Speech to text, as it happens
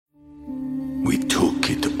We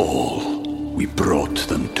took it all. We brought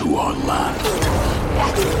them to our land.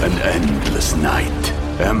 An endless night,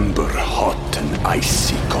 ember hot and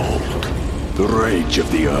icy cold. The rage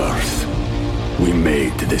of the earth. We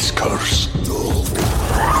made this curse.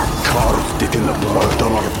 Carved it in the blood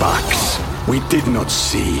on our backs. We did not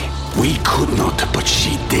see. We could not, but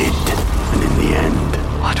she did. And in the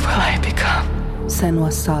end... What will I become?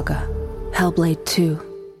 Senua's Saga. Hellblade 2.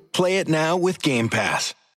 Play it now with Game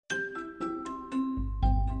Pass.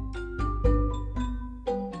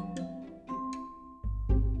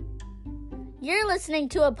 You're listening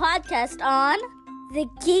to a podcast on the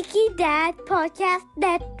Geeky Dad Podcast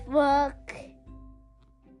Network.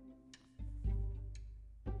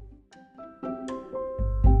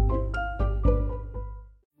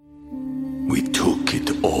 We took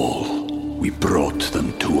it all. We brought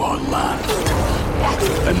them to our land.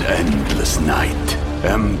 An endless night,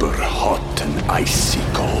 ember hot and icy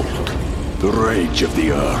cold. The rage of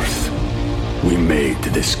the earth. We made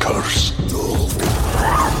this curse.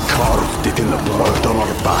 Carved it in the blood on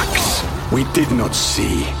our backs. We did not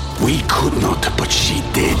see. We could not, but she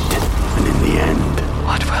did. And in the end...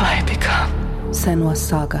 What will I become? Senua's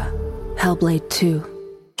Saga. Hellblade 2.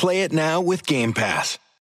 Play it now with Game Pass.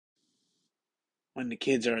 When the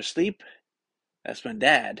kids are asleep, that's when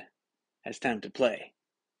Dad has time to play.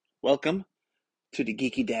 Welcome to the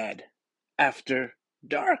Geeky Dad After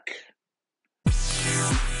Dark.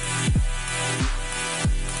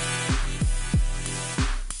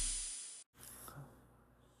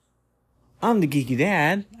 I'm the Geeky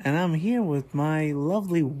Dad, and I'm here with my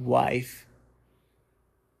lovely wife.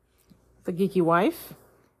 The geeky wife?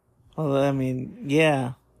 Well, I mean,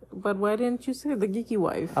 yeah. But why didn't you say the geeky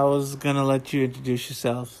wife? I was gonna let you introduce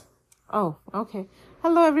yourself. Oh, okay.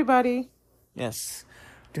 Hello, everybody. Yes.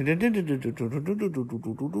 No,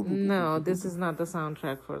 this is not the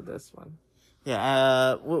soundtrack for this one.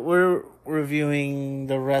 Yeah, we're reviewing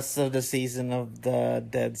the rest of the season of the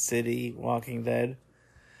Dead City, Walking Dead.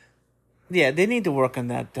 Yeah, they need to work on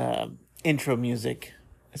that intro music.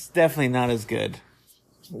 It's definitely not as good.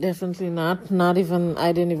 Definitely not. Not even,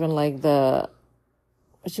 I didn't even like the,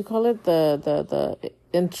 what you call it? The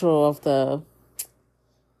intro of the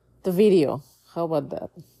video. How about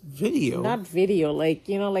that? Video? Not video, like,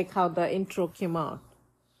 you know, like how the intro came out.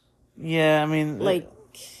 Yeah, I mean...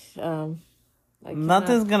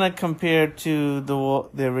 nothing's gonna compare to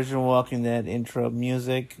the original Walking Dead intro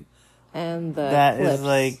music. And the that clips. is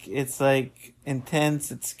like, it's like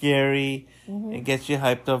intense, it's scary, it gets you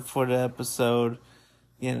hyped up for the episode,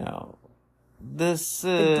 you know. This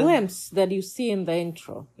the glimpse that you see in the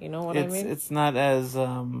intro, you know what I mean? It's not as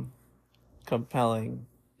compelling.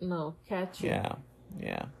 No, catchy.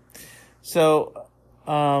 Yeah. So,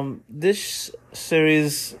 this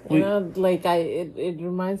series, it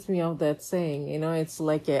reminds me of that saying, you know, it's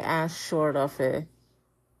like a ass short of a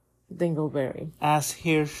dingleberry. Ass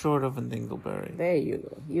hair short of a dingleberry. There you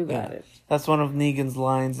go. You got it. That's one of Negan's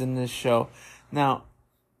lines in this show. Now,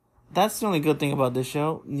 that's the only good thing about this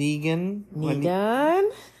show. Negan.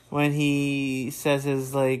 When he says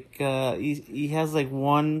his, like, he has, like,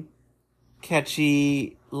 one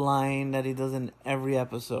catchy line that he does in every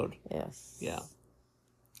episode. Yes. Yeah.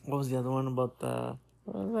 What was the other one about the...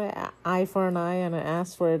 Eye for an eye and an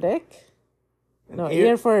ass for a dick? No,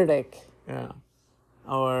 ear for a dick. Yeah.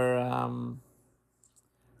 Or,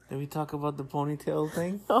 did we talk about the ponytail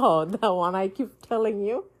thing? Oh, that one I keep telling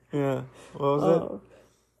you. Yeah. What was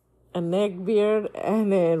it? A neck beard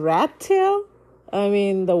and a rat tail? I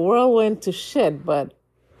mean, the world went to shit, but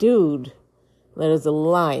dude, there is a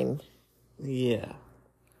line. Yeah.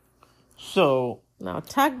 So... Now,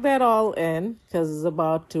 tuck that all in, because it's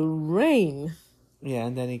about to rain. Yeah,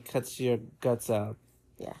 and then he cuts your guts out.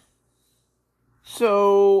 Yeah.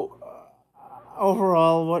 So...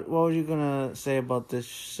 overall, what were you gonna say about this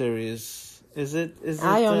series? Is it?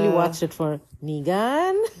 I only watched it for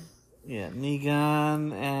Negan. Yeah,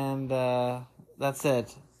 Negan, and that's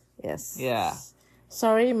it. Yes. Yeah.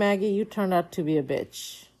 Sorry, Maggie, you turned out to be a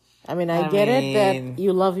bitch. I mean, I get it that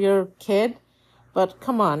you love your kid, but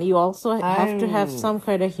come on, you also have to have some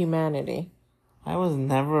kind of humanity. I was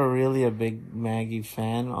never really a big Maggie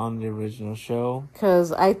fan on the original show.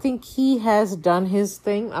 Because I think he has done his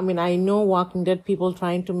thing. I mean, I know Walking Dead people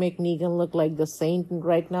trying to make Negan look like the saint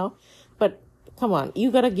right now. But come on, you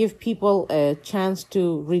gotta give people a chance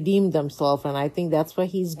to redeem themselves. And I think that's what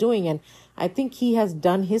he's doing. And I think he has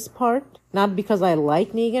done his part. Not because I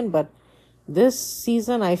like Negan, but this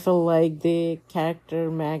season I feel like the character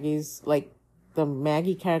the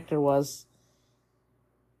Maggie character was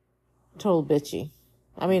total bitchy.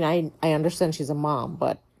 I mean, I understand she's a mom,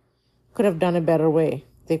 but could have done a better way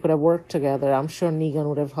they could have worked together, I'm sure Negan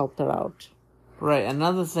would have helped her out. Right.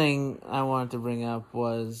 Another thing I wanted to bring up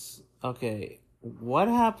was, okay, what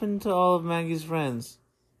happened to all of Maggie's friends?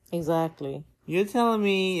 Exactly. You're telling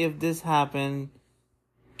me if this happened,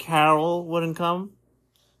 Carol wouldn't come?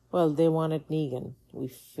 Well, they wanted Negan. We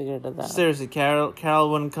figured it out. Seriously,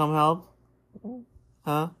 Carol wouldn't come help?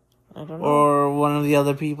 Huh? I don't know. Or one of the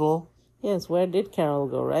other people? Yes, where did Carol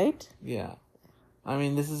go, right? Yeah. I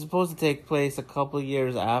mean, this is supposed to take place a couple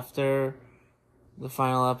years after the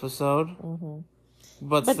final episode. Mm-hmm.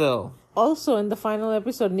 But still. Also, in the final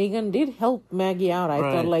episode, Negan did help Maggie out. I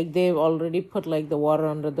thought, like, they've already put, like, the water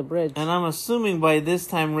under the bridge. And I'm assuming by this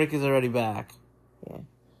time Rick is already back. Yeah.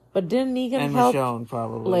 But didn't Negan and help, Michonne,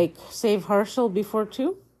 probably. like, save Herschel before,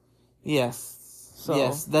 too? Yes. So,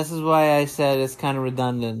 yes, this is why I said it's kind of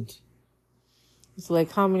redundant. It's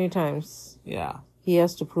like, how many times? Yeah. He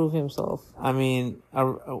has to prove himself. I mean,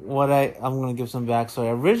 I'm going to give some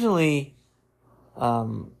backstory. Originally,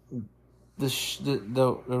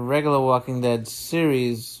 the regular Walking Dead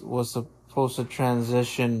series was supposed to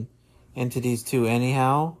transition into these two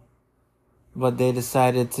anyhow, but they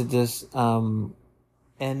decided to just end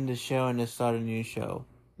the show and just start a new show.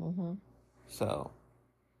 Mm-hmm. So,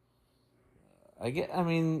 I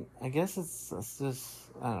guess it's just,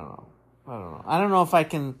 I don't know. I don't know if I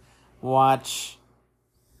can watch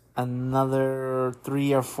another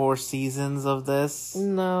 3 or 4 seasons of this.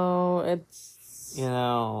 No, it's... You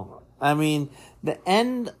know, I mean, the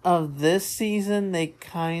end of this season, they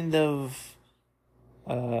kind of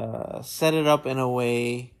set it up in a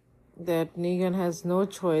way that Negan has no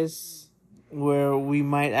choice. Where we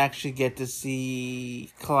might actually get to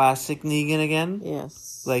see classic Negan again.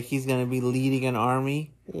 Yes. Like he's going to be leading an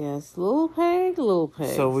army. Yes, little pig.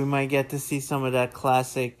 So we might get to see some of that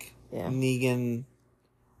classic Negan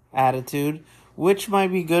attitude, which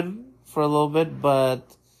might be good for a little bit,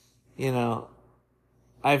 but, you know,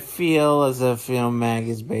 I feel as if, you know, Mag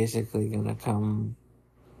is basically going to come.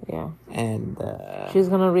 Yeah. And she's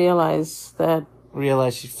going to realize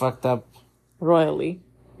she fucked up. Royally.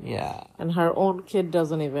 Yeah. And her own kid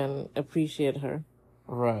doesn't even appreciate her.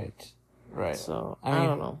 Right. So, I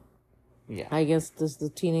don't know. Yeah. I guess this is the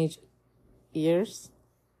teenage years.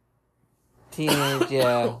 Teenage,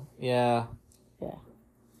 yeah. Yeah.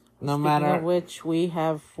 No Speaking matter of which, we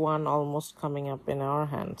have one almost coming up in our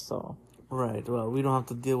hands, so. Right. Well, we don't have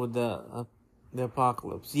to deal with the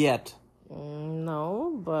apocalypse yet.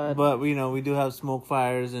 No, but you know, we do have smoke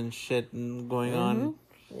fires and shit and going on.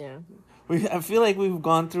 Yeah. I feel like we've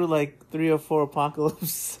gone through like 3 or 4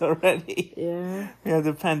 apocalypses already. Yeah. We had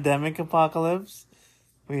the pandemic apocalypse.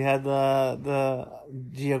 We had the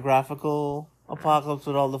geographical apocalypse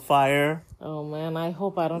with all the fire. Oh man, I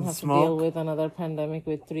hope I don't have smoke. to deal with another pandemic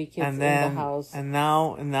with 3 kids in the house. And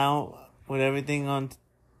now with everything on,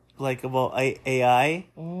 like, about AI,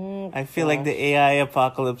 I feel like the AI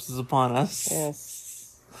apocalypse is upon us.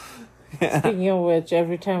 Yes. Yeah. Speaking of which,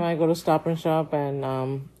 every time I go to Stop and Shop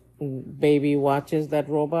and baby watches that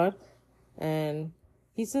robot, and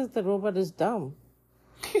he says the robot is dumb.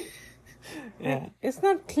 Yeah. It's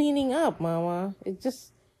not cleaning up, Mama. It's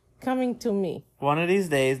just coming to me. One of these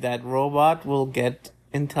days, that robot will get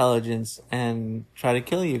intelligence and try to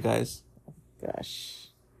kill you guys. Gosh.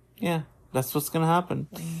 Yeah, that's what's gonna happen.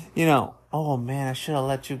 You know, oh man, I should have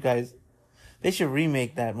let you guys... They should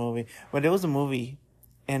remake that movie. But there was a movie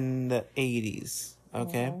in the 80s,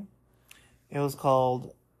 okay? It was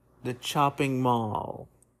called The Chopping Mall.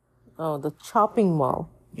 Oh, The Chopping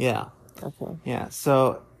Mall. Yeah. Okay. Yeah,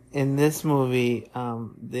 so in this movie,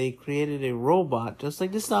 they created a robot, just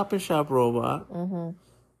like the Stop and Shop robot.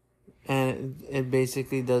 And it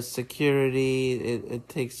basically does security. It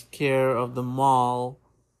takes care of the mall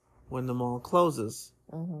when the mall closes.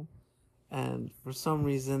 And for some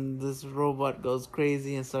reason, this robot goes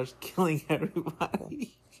crazy and starts killing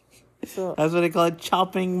everybody. So that's what they call it,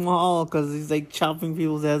 Chopping Mall, because he's like chopping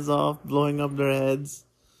people's heads off, blowing up their heads.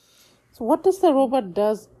 So what does the robot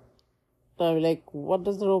does? What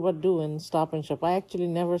does the robot do in Stop and Shop? I actually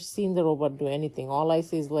never seen the robot do anything. All I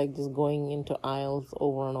see is like just going into aisles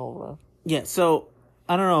over and over. Yeah, so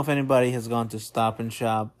I don't know if anybody has gone to Stop and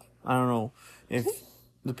Shop. I don't know if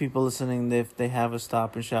the people listening, if they have a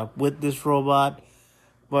Stop and Shop with this robot.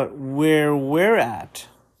 But where we're at,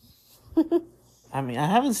 I mean, I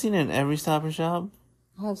haven't seen it in every Stop and Shop.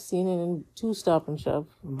 I have seen it in 2 Stop and Shop.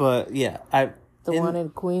 But yeah, the one in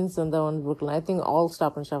Queens and the one in Brooklyn. I think all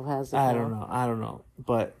Stop and Shop has it. I don't know.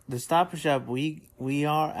 But the Stop and Shop we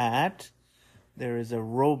are at, there is a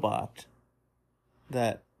robot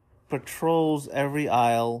that patrols every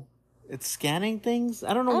aisle. It's scanning things?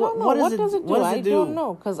 I don't know. I don't know. What What does it do? I don't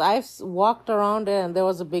know. Because I've walked around it and there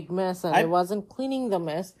was a big mess and it wasn't cleaning the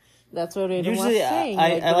mess. That's what Aiden was saying.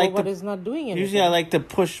 The robot is not doing anything. Usually I like to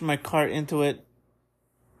push my cart into it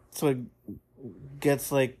so it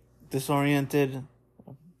gets like disoriented.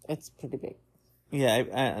 It's pretty big. Yeah,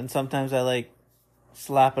 and sometimes I like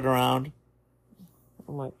slap it around.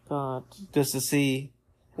 Oh my God. Just to see.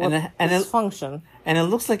 And its function. And it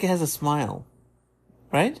looks like it has a smile.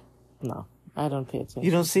 Right? No, I don't pay attention. You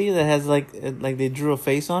don't see that it has like they drew a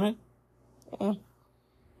face on it? Yeah.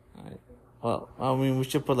 Alright. Well, I mean, we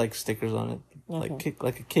should put like stickers on it. Okay.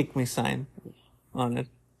 Like a kick me sign on it.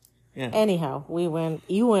 Yeah. Anyhow,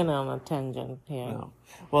 you went on a tangent here. No.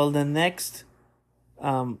 Well, the next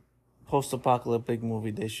post-apocalyptic movie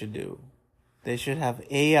they should have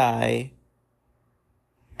AI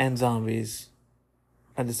and zombies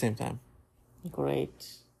at the same time.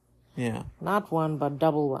 Great. Yeah. Not one, but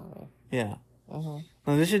double one. Yeah. Mm-hmm.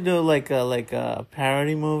 Now they should do like a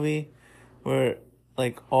parody movie where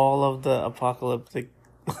like all of the apocalyptic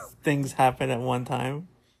things happen at one time.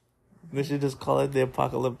 They should just call it the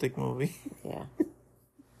apocalyptic movie. Yeah.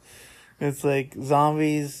 It's like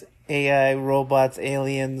zombies, AI, robots,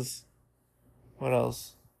 aliens. What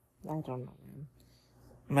else? I don't know, man.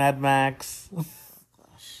 Mad Max.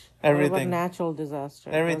 Gosh. Everything. What about natural disaster?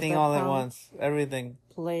 Everything all at once. Everything.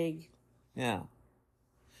 Plague. Yeah.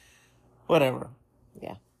 Whatever.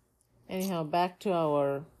 Yeah. Anyhow, back to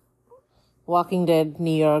our Walking Dead,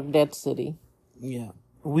 New York, Dead City. Yeah.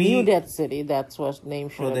 New Dead City, that's what name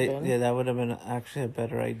should have been. Yeah, that would have been actually a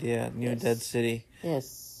better idea. New Dead City.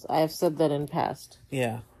 Yes, I have said that in past.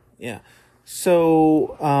 Yeah, yeah.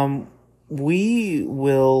 So, we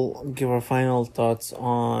will give our final thoughts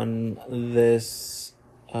on this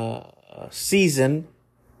season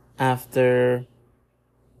after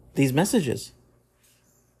these messages.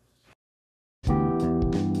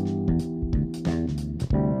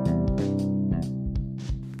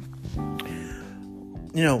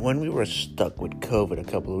 You know, when we were stuck with COVID a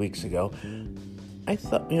couple of weeks ago, I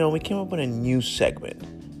thought, we came up with a new segment,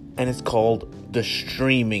 and it's called The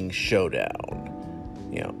Streaming Showdown.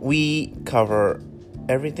 We cover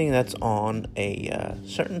everything that's on a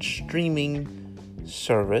certain streaming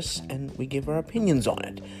service, and we give our opinions on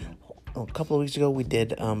it. A couple of weeks ago, we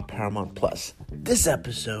did Paramount Plus. This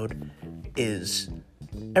episode is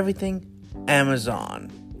everything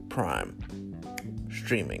Amazon Prime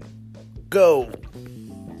streaming. Go!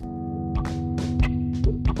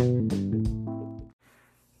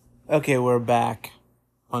 Okay, we're back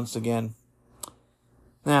once again.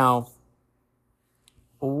 Now,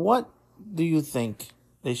 what do you think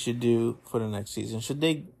they should do for the next season? Should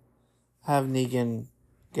they have Negan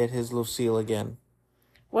get his Lucille again?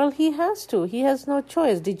 Well, he has to. He has no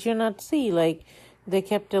choice. Did you not see? Like, they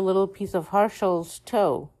kept a little piece of Herschel's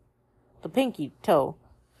toe, the pinky toe.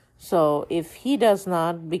 So, if he does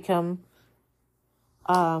not become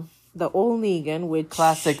the old Negan, which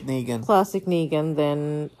Classic Negan,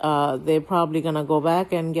 then they're probably gonna go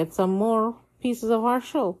back and get some more pieces of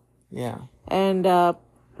Herschel. Yeah. And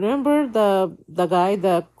remember the guy,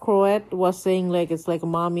 the Croat, was saying like it's like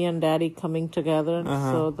mommy and daddy coming together.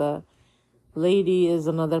 So the lady is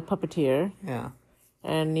another puppeteer. Yeah.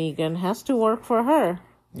 And Negan has to work for her.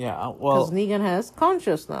 Yeah. Well, because Negan has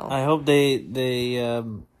conscience now. I hope they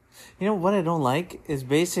what I don't like is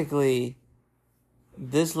basically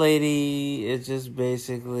this lady is just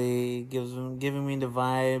basically giving me the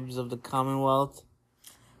vibes of the Commonwealth.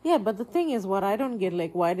 Yeah, but the thing is, what I don't get,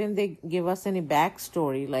 like, why didn't they give us any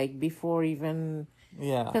backstory, like, before even...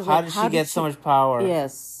 Yeah, how did she get so much power?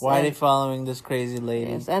 Yes. Why are they following this crazy lady?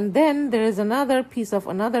 Yes, and then there is another piece of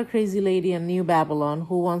another crazy lady in New Babylon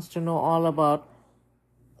who wants to know all about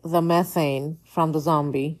the methane from the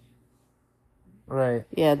zombie. Right.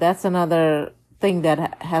 Yeah, that's another thing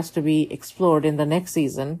that has to be explored in the next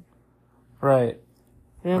season. Right.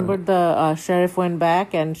 Remember the sheriff went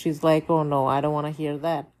back and she's like, oh no, I don't want to hear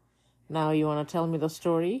that. Now you want to tell me the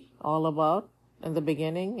story all about in the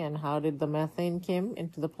beginning and how did the methane came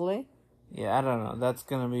into the play? Yeah, I don't know. That's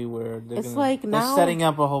going to be weird. They're setting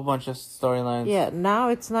up a whole bunch of storylines. Yeah, now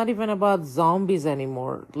it's not even about zombies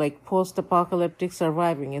anymore, like post-apocalyptic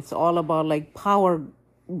surviving. It's all about like power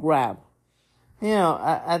grab.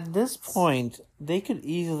 At this point, they could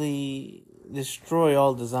easily destroy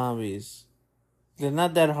all the zombies. They're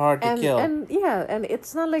not that hard to kill. And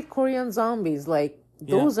it's not like Korean zombies. Like,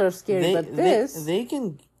 those are scary, but this... They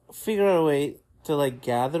can figure out a way to, like,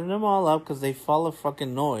 gather them all up because they follow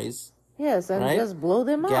fucking noise. Yes, and just blow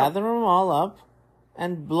them up. Gather them all up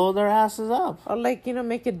and blow their asses up. Or, like,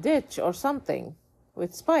 make a ditch or something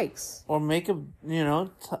with spikes. Or make a,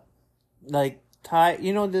 like tie.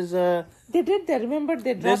 You know, there's a They did that. Remember,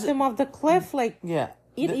 they dropped him off the cliff. Like, yeah.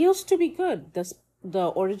 it used to be good.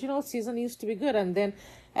 The original season used to be good, and then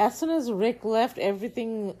as soon as Rick left,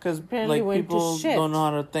 everything Because apparently like went people to shit. don't know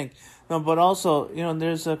how to think. No, but also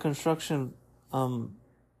there's a construction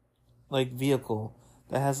like vehicle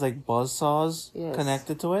that has like buzz saws Yes.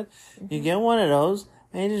 connected to it. You get one of those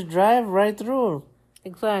and you just drive right through.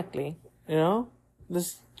 Exactly.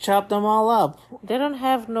 Just chop them all up. They don't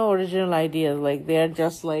have no original ideas. Like, they're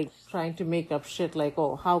just like trying to make up shit. Like,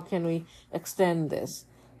 oh, how can we extend this?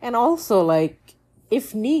 And also, like,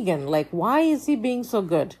 if Negan, like, why is he being so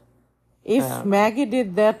good? If Maggie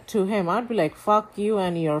did that to him, I'd be like, fuck you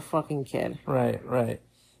and your fucking kid. Right.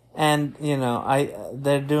 And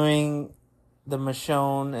they're doing the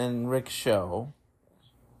Michonne and Rick show,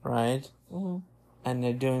 right? Mm-hmm. And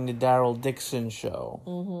they're doing the Daryl Dixon show.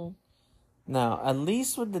 Mm-hmm. Now, at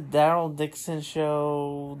least with the Daryl Dixon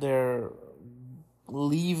show, they're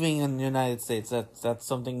leaving in the United States. That's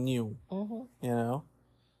something new. Mm-hmm.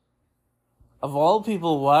 Of all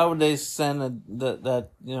people, why would they send that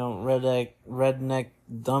redneck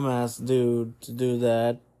dumbass dude to do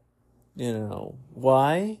that?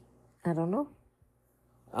 Why? I don't know.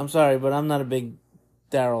 I'm sorry, but I'm not a big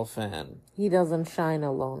Daryl fan. He doesn't shine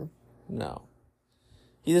alone. No.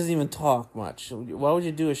 He doesn't even talk much. Why would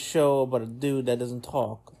you do a show about a dude that doesn't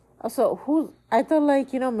talk? So I thought,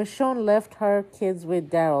 like, Michonne left her kids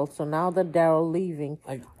with Daryl. So now that Daryl leaving,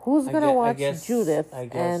 who's gonna watch Judith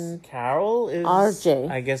and Carol is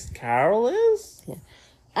RJ? I guess Carol is. Yeah,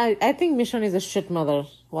 I think Michonne is a shit mother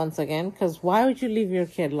once again. Because why would you leave your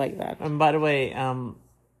kid like that? And by the way,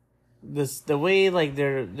 the way like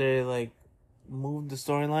they like moved the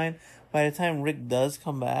storyline. By the time Rick does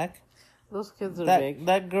come back, those kids are big.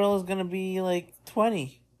 That girl is gonna be like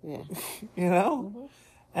 20. Yeah, Mm-hmm.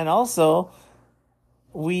 And also,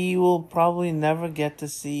 we will probably never get to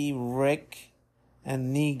see Rick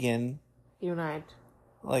and Negan unite,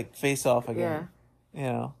 like face off again.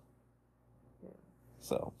 Yeah.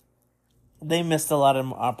 So they missed a lot of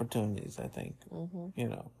opportunities, I think.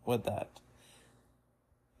 Mm-hmm. With that.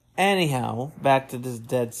 Anyhow, back to this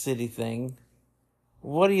Dead City thing.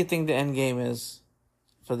 What do you think the end game is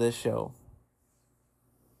for this show?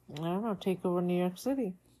 I don't know. Take over New York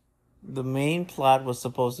City. The main plot was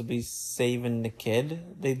supposed to be saving the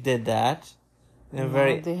kid. They did that in a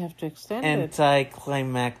very they have to extend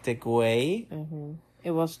anticlimactic way. Mm-hmm. It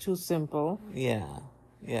was too simple.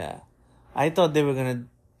 Yeah. I thought they were gonna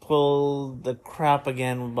pull the crap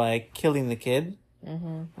again by killing the kid.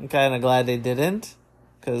 Mm-hmm. I'm kind of glad they didn't,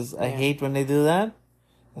 because I hate when they do that.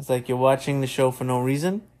 It's like you're watching the show for no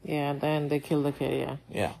reason. Yeah, then they kill the kid,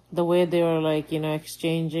 Yeah. The way they were, like,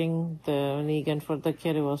 exchanging the Negan for the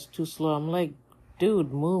kid, it was too slow. I'm like,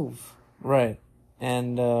 dude, move. Right.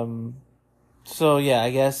 And, so, yeah, I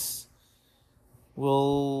guess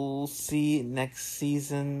we'll see next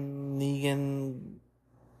season Negan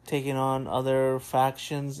taking on other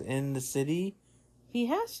factions in the city. He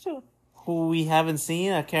has to. Who we haven't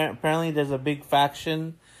seen. Apparently there's a big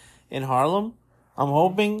faction in Harlem. I'm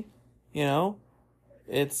hoping,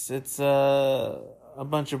 it's a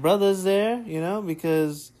bunch of brothers there,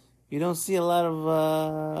 because you don't see a lot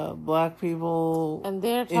of black people and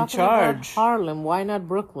they're talking in charge. About Harlem. Why not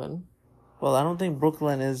Brooklyn? Well, I don't think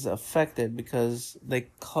Brooklyn is affected because they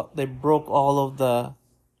broke all of the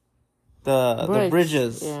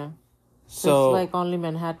bridges. Yeah. So it's like only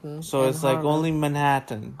Manhattan. So it's Harlem. Like only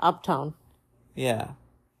Manhattan. Uptown. Yeah,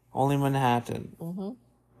 only Manhattan. Mm-hmm.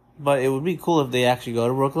 But it would be cool if they actually go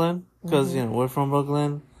to Brooklyn. Because, we're from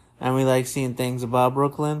Brooklyn. And we like seeing things about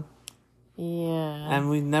Brooklyn. Yeah.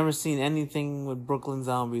 And we've never seen anything with Brooklyn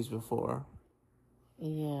zombies before.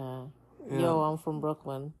 Yeah. Yo, I'm from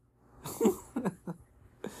Brooklyn.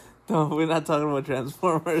 No, we're not talking about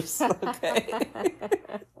Transformers. Okay.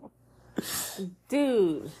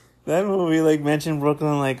 Dude. That movie, mentioned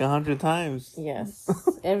Brooklyn 100 times. Yes.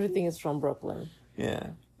 Everything is from Brooklyn. Yeah.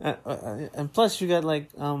 And plus, you got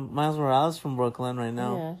Miles Morales from Brooklyn right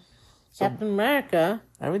now. Yeah. So Captain America.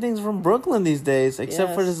 Everything's from Brooklyn these days,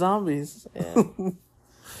 except for the zombies. Yeah.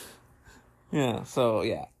 Yeah. So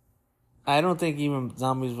yeah, I don't think even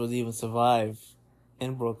zombies would even survive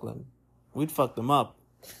in Brooklyn. We'd fuck them up.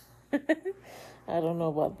 I don't know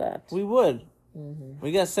about that. We would. Mm-hmm.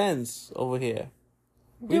 We got sense over here.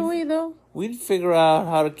 Do we though? We'd figure out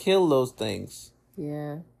how to kill those things.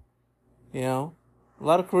 Yeah. A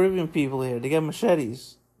lot of Caribbean people here. They got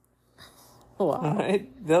machetes. Wow. All right?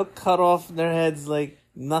 They'll cut off their heads like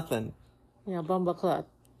nothing. Yeah, bomba clot.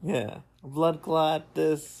 Yeah. Blood clot,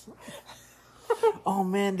 this. Oh,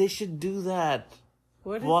 man, they should do that.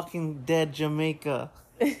 Walking Dead Jamaica.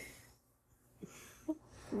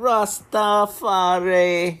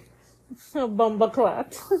 Rastafari.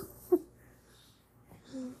 Bumbleclat.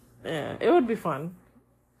 Yeah, it would be fun.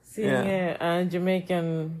 Seeing a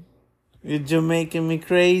Jamaican... You're Jamaican me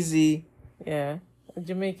crazy. Yeah, a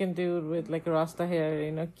Jamaican dude with like Rasta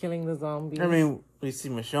hair, killing the zombies. I mean, we see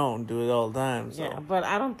Michonne do it all the time. So. Yeah, but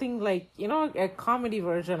I don't think a comedy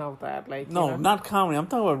version of that. No, not comedy. I'm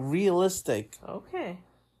talking about realistic. Okay.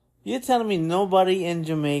 You're telling me nobody in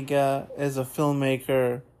Jamaica as a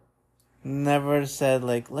filmmaker never said,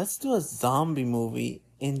 let's do a zombie movie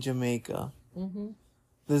in Jamaica? Mm-hmm.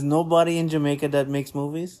 There's nobody in Jamaica that makes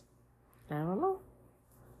movies? I don't know.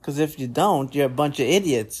 Because if you don't, you're a bunch of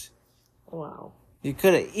idiots. Wow. You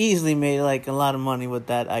could have easily made, a lot of money with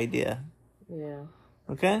that idea. Yeah.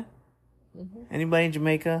 Okay? Mm-hmm. Anybody in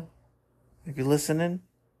Jamaica? If you're listening,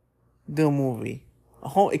 do a movie.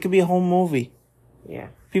 It could be a home movie. Yeah.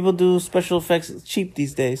 People do special effects cheap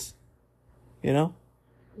these days. Yep.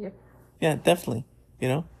 Yeah, definitely.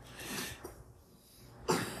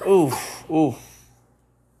 Oof.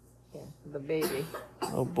 Yeah, the baby.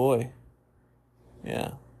 Oh, boy.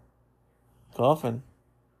 Yeah. Coughing.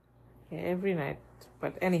 Yeah, every night.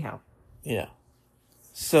 But anyhow. Yeah.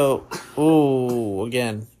 So,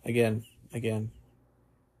 again.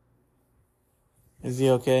 Is he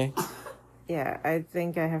okay? Yeah, I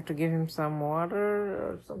think I have to give him some water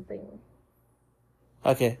or something.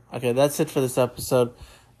 Okay, that's it for this episode.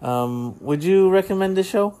 Would you recommend the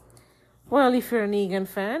show? Well, if you're a Negan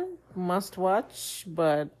fan, must watch,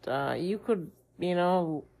 but you could,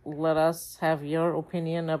 let us have your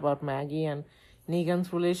opinion about Maggie and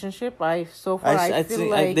Negan's relationship. I feel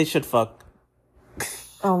like they should fuck.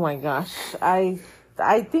 Oh my gosh. I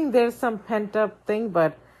think there's some pent up thing,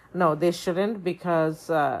 but no, they shouldn't,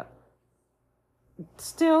 because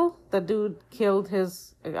still the dude killed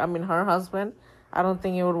her husband. I don't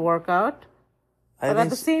think it would work out. But at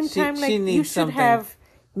the same time, you should have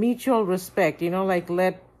mutual respect,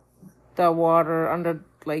 let the water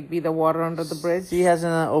be the water under the bridge. She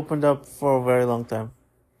hasn't opened up for a very long time.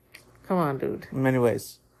 Come on, dude. In many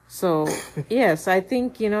ways. So, yes, I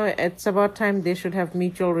think, it's about time they should have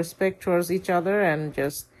mutual respect towards each other and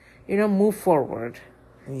just, move forward.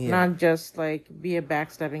 Yeah. Not just, be a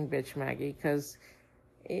backstabbing bitch, Maggie, because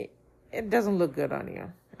it doesn't look good on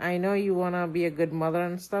you. I know you want to be a good mother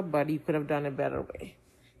and stuff, but you could have done a better way.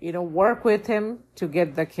 Work with him to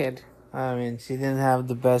get the kid. I mean, she didn't have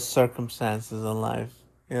the best circumstances in life,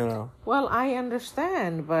 Well, I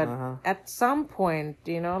understand, but at some point,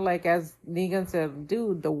 as Negan said,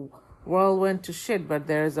 dude, the world went to shit, but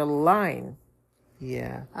there's a line.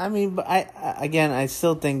 Yeah. I mean, but I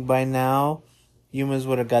still think by now, humans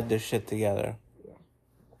would have got their shit together. Yeah.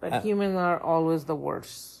 But humans are always the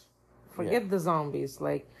worst. Forget the zombies,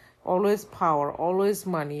 always power, always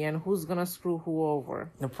money, and who's gonna screw who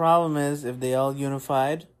over? The problem is, if they all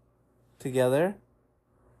unified together,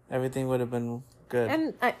 everything would have been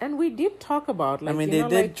good. And we did talk about, they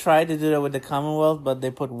did try to do that with the Commonwealth, but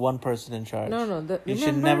they put one person in charge. No. You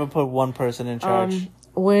should never put one person in charge.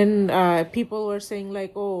 When people were saying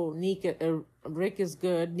Rick is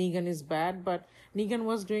good, Negan is bad, but Negan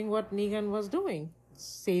was doing what Negan was doing,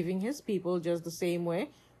 saving his people just the same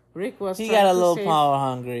way. Rick was. He got a little power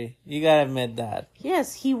hungry. You gotta admit that.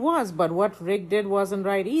 Yes, he was, but what Rick did wasn't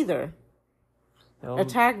right either.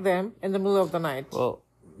 Attack them in the middle of the night. Well,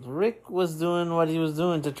 Rick was doing what he was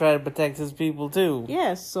doing to try to protect his people too.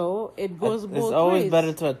 Yes, so it goes both ways. It's always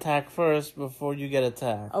better to attack first before you get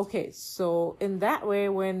attacked. Okay, so in that way,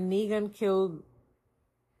 when Negan killed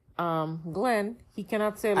Glenn, he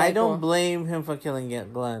cannot say I don't blame him for killing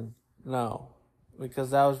Glenn. No,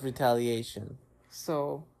 because that was retaliation.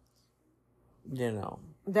 So,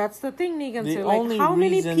 that's the thing Negan said. How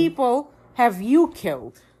many people have you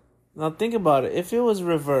killed? Now think about it. If it was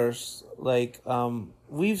reversed,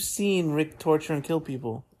 we've seen Rick torture and kill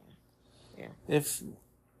people. Yeah. If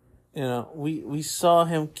we saw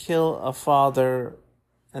him kill a father,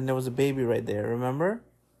 and there was a baby right there. Remember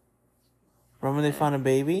they found a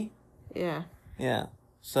baby? Yeah. Yeah.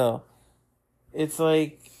 So it's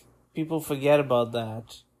people forget about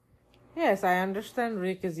that. Yes, I understand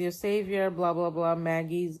Rick is your savior, blah, blah, blah.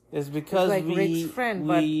 Maggie's it's because Rick's friend,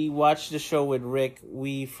 we watch the show with Rick,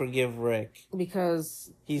 we forgive Rick.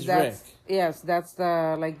 Because he's Rick. Yes, that's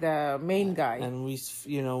the main guy. And we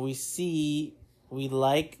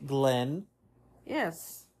like Glenn.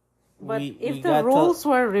 Yes. But if the roles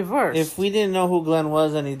were reversed. If we didn't know who Glenn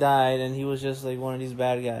was and he died and he was just one of these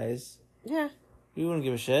bad guys. Yeah. We wouldn't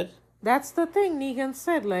give a shit. That's the thing Negan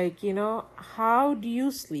said, how do you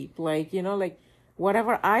sleep?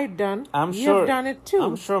 whatever I've done, I'm you've sure done it too.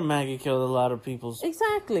 I'm sure Maggie killed a lot of people's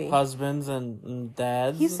Exactly. husbands and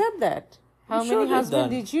dads. He said that. How sure many they've husbands done.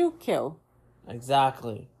 did you kill?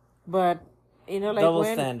 Exactly. But, like Double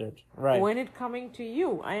standard. Right. when it coming to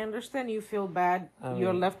you, I understand you feel bad.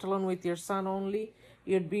 You're left alone with your son only.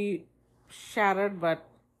 You'd be shattered, but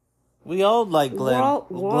We all like Glenn.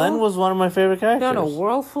 Glenn was one of my favorite characters. no,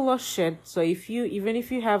 world full of shit. So even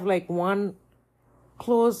if you have like one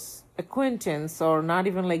close acquaintance or not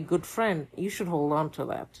even like good friend, you should hold on to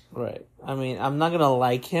that. Right. I mean, I'm not gonna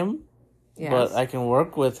like him, Yes. but I can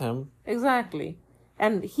work with him. Exactly.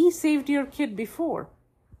 And he saved your kid before.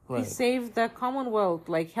 Right. He saved the Commonwealth,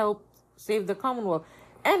 like helped save the Commonwealth.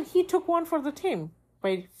 And he took one for the team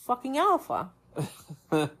by fucking Alpha.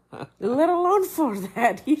 Let alone for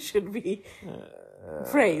that, he should be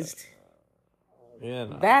praised. Yeah.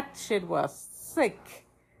 No. That shit was sick.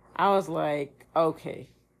 I was like, okay.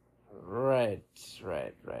 Right.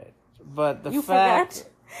 But the You fact... forgot?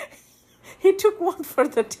 He took one for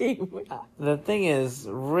the team. The thing is,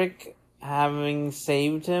 Rick having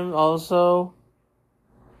saved him also,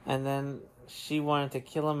 and then she wanted to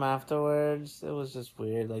kill him afterwards. It was just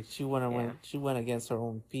weird. Like she went against her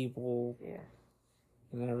own people. Yeah.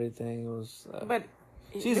 And everything. It was. But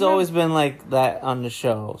she's always been like that on the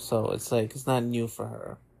show, so it's like it's not new for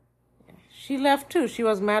her. she left too. She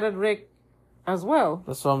was mad at Rick as well.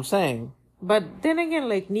 That's what I'm saying. But then again,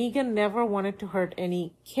 like Negan never wanted to hurt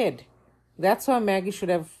any kid. That's why Maggie should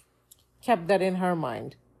have kept that in her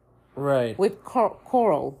mind. Right. With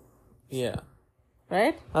Coral. Yeah.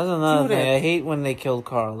 Right? That's another Judith. thing. I hate when they killed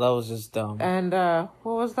Carl. That was just dumb. And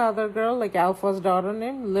what was the other girl? Like Alpha's daughter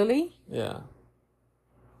name? Lily? Yeah.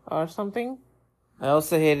 Or something? I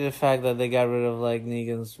also hated the fact that they got rid of like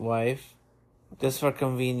Negan's wife, just for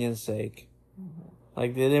convenience sake. Mm-hmm.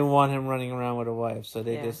 Like they didn't want him running around with a wife, so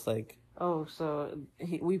they just like. Oh, so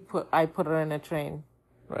I put her in a train.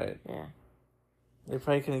 Right. Yeah. They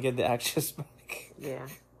probably couldn't get the actress back. Yeah.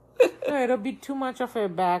 No, it'll be too much of a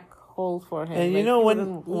back hole for him. And like, you know he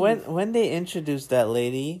wouldn't leave. when they introduced that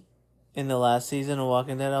lady in the last season of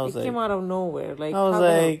Walking Dead, I was It came out of nowhere. Like I was how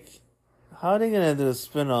the hell- like, how are they gonna do a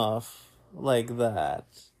spinoff like that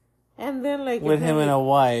and then like with him and a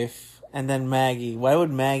wife, and then Maggie? Why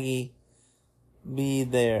would Maggie be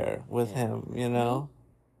there with him? You know,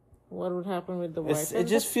 what would happen with the wife? it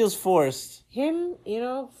just feels forced. Him,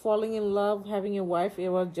 falling in love, having a wife, it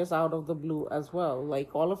was just out of the blue as well.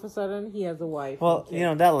 Like all of a sudden, he has a wife. Well,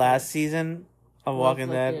 that last season of Walking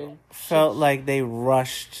like Dead felt like they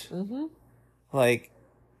rushed. Mm-hmm. Like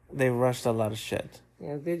they rushed a lot of shit.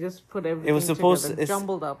 Yeah, they just put everything It was supposed together,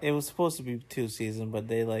 jumbled up. It was supposed to be 2 seasons, but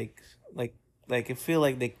they like I feel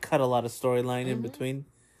like they cut a lot of storyline in between.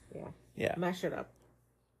 Yeah. Mash it up.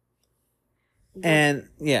 And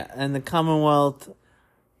the Commonwealth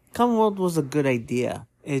was a good idea.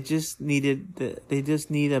 It just they just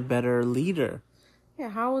need a better leader. Yeah,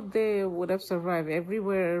 how would have survived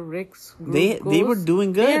everywhere Rick's group They were goes,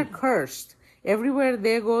 doing good. They're cursed. Everywhere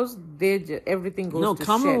they goes, everything goes No, to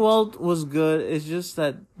Commonwealth was good. It's just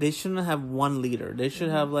that they shouldn't have one leader. They should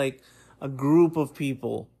have like a group of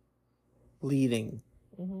people leading.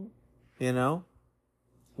 Mm-hmm. You know,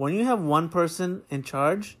 when you have one person in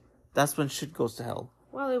charge, that's when shit goes to hell.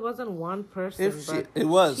 Well, it wasn't one person,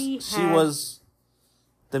 She was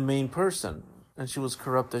the main person, and she was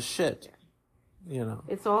corrupt as shit. You know,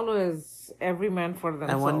 it's always every man for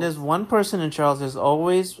themselves. and when there's one person in charge, there's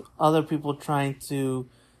always other people trying to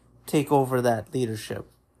take over that leadership.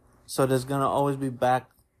 So there's gonna always be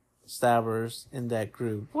backstabbers in that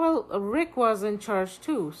group. Well, Rick was in charge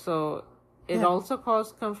too, so it also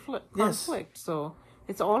caused conflict. Yes. So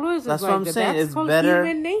it's always That's like what I'm that. saying. That's It's called better.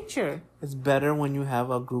 human nature. It's better when you have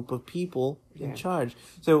a group of people in charge.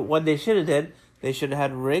 So what they should have did, they should have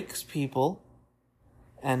had Rick's people,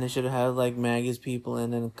 and they should have had like Maggie's people,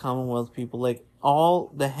 and then Commonwealth people, like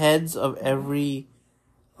all the heads of every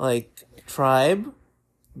like tribe,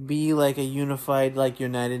 be like a unified like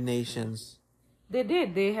United Nations. They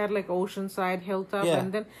did. They had like Oceanside, Hilltop,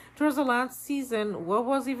 and then towards the last season, what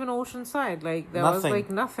was even Oceanside? Like there was like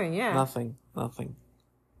nothing. Yeah, nothing.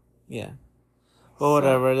 Yeah, but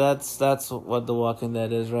whatever. That's what The Walking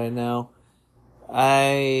Dead is right now.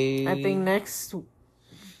 I think next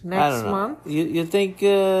I don't know. month. You think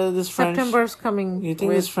this September's coming. You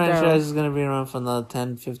think this franchise is gonna be around for another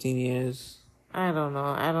 10, 15 years? I don't know.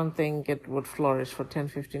 I don't think it would flourish for 10,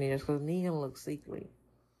 15 years because Negan looks sickly.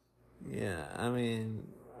 Yeah, I mean,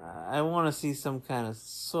 I want to see some kind of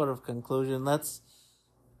sort of conclusion. Let's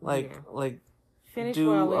Finish do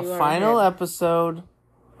while a you are final ahead. episode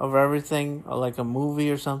of everything, or like a movie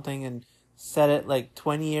or something, and set it like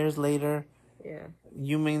 20 years later, Yeah.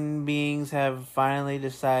 human beings have finally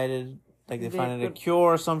decided, like they They find a could-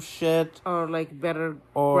 cure or some shit, Or like better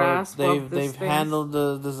or grasp they've of this things. handled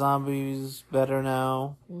the zombies better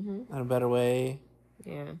now in a better way,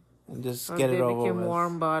 Yeah. and just Or get they it over became with.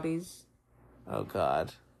 warm bodies. Oh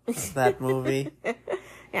God, that movie.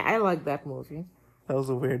 Yeah, I like that movie. That was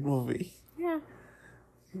a weird movie. Yeah.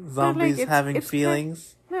 Zombies it's- having it's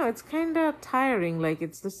feelings. No, it's kind of tiring. Like,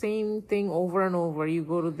 it's the same thing over and over. You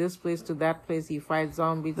go to this place, to that place, you fight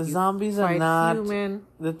zombies. The you zombies are fight not. human.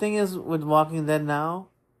 The thing is with Walking Dead now,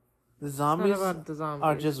 the zombies, about the zombies.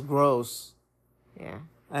 are just gross Yeah.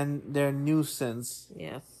 and they're a nuisance.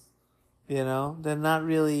 Yes. You know, they're not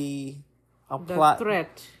really a The plot.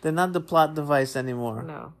 threat. They're not the plot device anymore.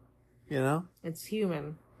 No. You know. It's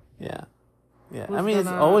human. Yeah. Yeah. Who's I mean, it's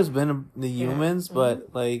gonna- always been the humans,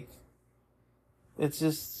 but like, it's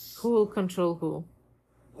just. Who will control who?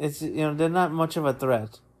 It's, they're not much of a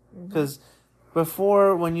threat, because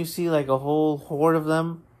before, when you see like a whole horde of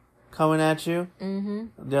them coming at you,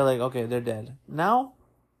 they're like, okay, they're dead. Now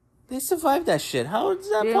they survived that shit. How is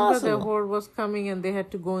that Remember possible? the horde was coming and they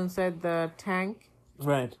had to go inside the tank?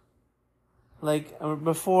 Right. Like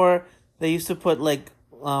before, they used to put like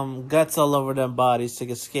guts all over their bodies to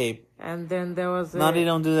escape. And then there was Now they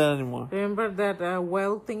don't do that anymore. Remember that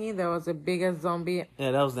well thingy? There was a big zombie. Yeah,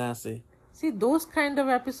 that was nasty. See, those kind of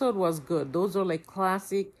episode was good. Those are like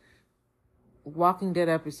classic Walking Dead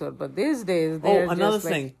episode. But these days, they're Another just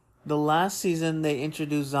like, thing. The last season, they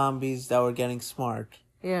introduced zombies that were getting smart.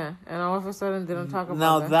 yeah, and all of a sudden they don't talk about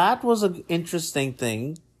Now that. that was an interesting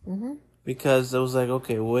thing, because it was like,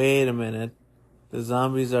 okay, wait a minute, the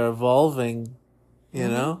zombies are evolving, you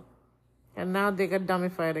know, And now they got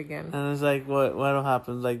dummified again, and it's like, what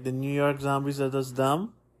happens? Like the New York zombies are just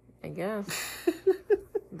dumb. I guess.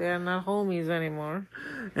 They're not homies anymore.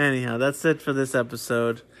 Anyhow, that's it for this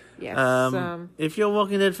episode. Yes. If you're a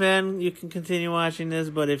Walking Dead fan, you can continue watching this,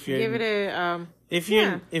 but if you're Give it a if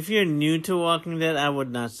you're new to Walking Dead, I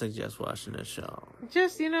would not suggest watching this show.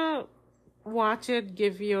 just watch it,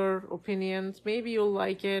 give your opinions. Maybe you'll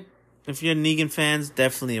like it. If you're Negan fans,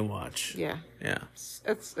 definitely a watch. Yeah, Yeah.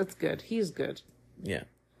 it's good. He's good. Yeah.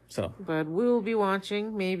 So, But we'll be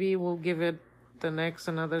watching. Maybe we'll give it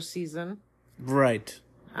another season. right.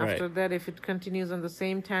 After Right. that, if it continues on the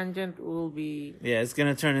same tangent, we'll be... Yeah, it's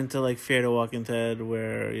gonna turn into like Fear the Walking Dead,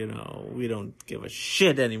 where, we don't give a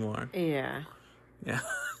shit anymore. Yeah. Yeah.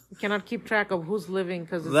 We cannot keep track of who's living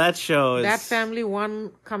because That show is... that family,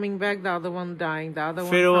 one coming back, the other one dying, the other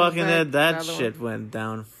one Fear the comes Walking back, Dead, the that other shit went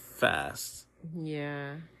down fast. one...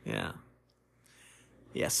 Yeah. Yeah.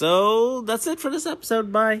 Yeah, so that's it for this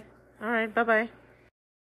episode. Bye. All right, bye-bye.